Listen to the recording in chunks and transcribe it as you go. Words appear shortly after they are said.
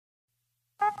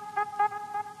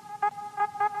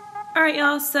All right,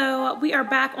 y'all, so we are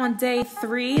back on day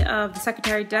 3 of the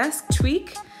secretary desk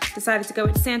tweak. Decided to go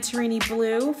with Santorini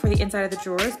Blue for the inside of the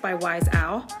drawers by Wise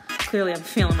Owl. Clearly I'm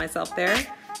feeling myself there.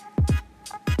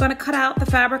 Gonna cut out the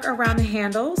fabric around the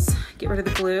handles, get rid of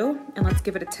the glue, and let's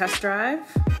give it a test drive.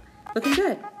 Looking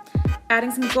good.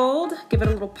 Adding some gold, give it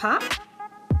a little pop.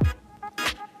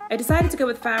 I decided to go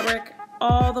with fabric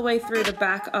all the way through the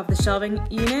back of the shelving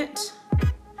unit.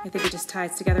 I think it just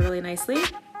ties together really nicely.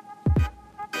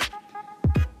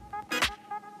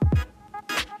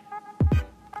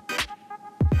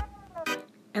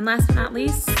 And last but not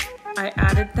least, I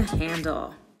added the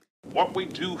handle. What we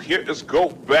do here is go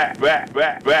back.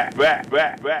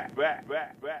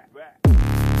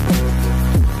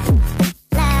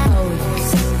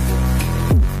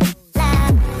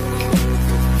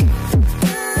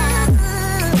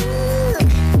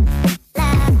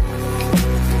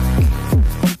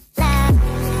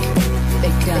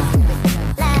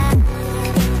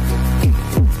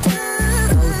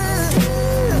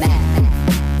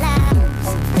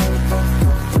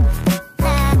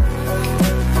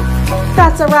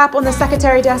 That's a wrap on the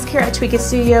secretary desk here at Tweak It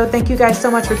Studio. Thank you guys so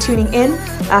much for tuning in.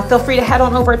 Feel free to head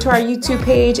on over to our YouTube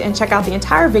page and check out the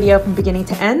entire video from beginning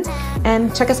to end.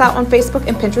 And check us out on Facebook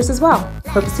and Pinterest as well.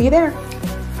 Hope to see you there.